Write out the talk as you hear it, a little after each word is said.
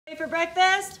for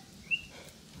breakfast?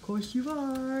 Of course you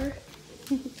are.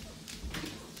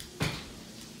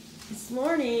 This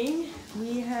morning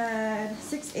we had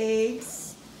 6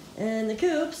 eggs in the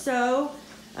coop, so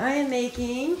I am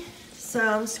making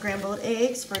some scrambled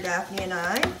eggs for Daphne and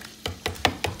I.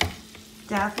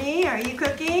 Daphne, are you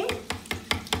cooking?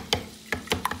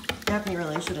 Daphne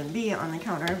really shouldn't be on the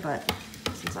counter, but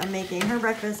since I'm making her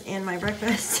breakfast and my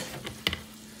breakfast.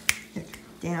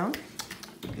 Down.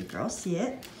 Good girl, see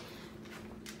it.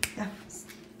 Yeah.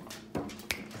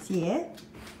 See it?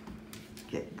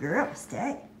 Good girl,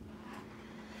 stay.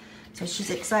 So she's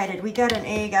excited. We got an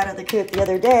egg out of the coop the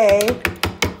other day.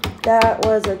 That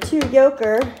was a 2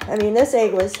 yolker. I mean, this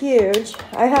egg was huge.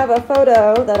 I have a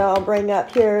photo that I'll bring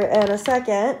up here in a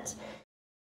second.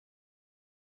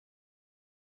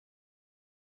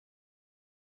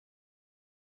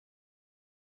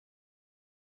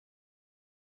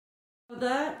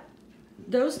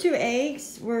 Those 2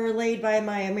 eggs were laid by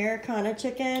my Americana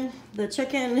chicken. This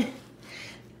chicken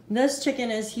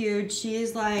is huge.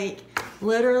 She's like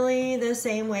literally the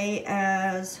same weight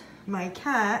as my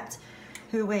cat,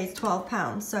 who weighs 12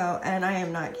 pounds. So, and I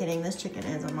am not kidding, this chicken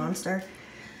is a monster.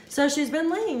 So she's been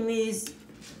laying these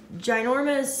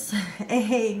ginormous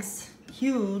eggs,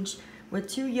 huge, with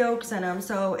 2 yolks in them.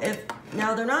 So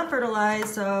now they're not fertilized,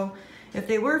 so if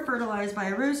they were fertilized by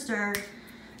a rooster,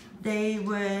 they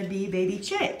would be baby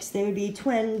chicks. They would be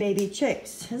twin baby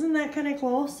chicks. Isn't that kind of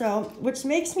cool? So, which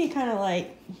makes me kind of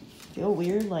like feel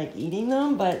weird like eating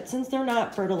them, but since they're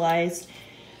not fertilized,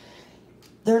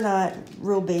 they're not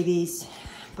real babies.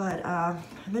 But I've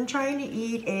been trying to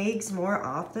eat eggs more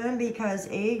often because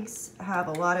eggs have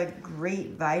a lot of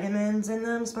great vitamins in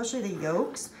them, especially the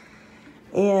yolks.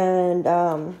 And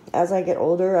as I get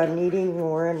older, I'm needing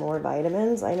more and more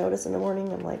vitamins. I notice in the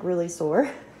morning I'm like really sore.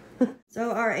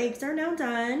 So our eggs are now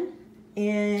done,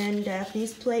 and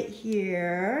Daphne's plate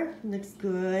here looks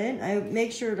good. I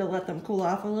make sure to let them cool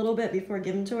off a little bit before I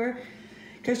give them to her,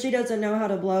 because she doesn't know how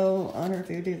to blow on her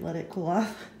food to let it cool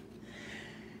off.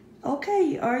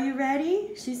 Okay, are you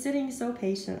ready? She's sitting so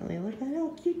patiently. Look at how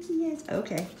cute she is.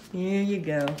 Okay, here you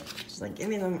go. She's like, give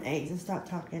me them eggs and stop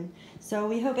talking. So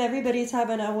we hope everybody's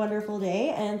having a wonderful day,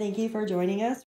 and thank you for joining us.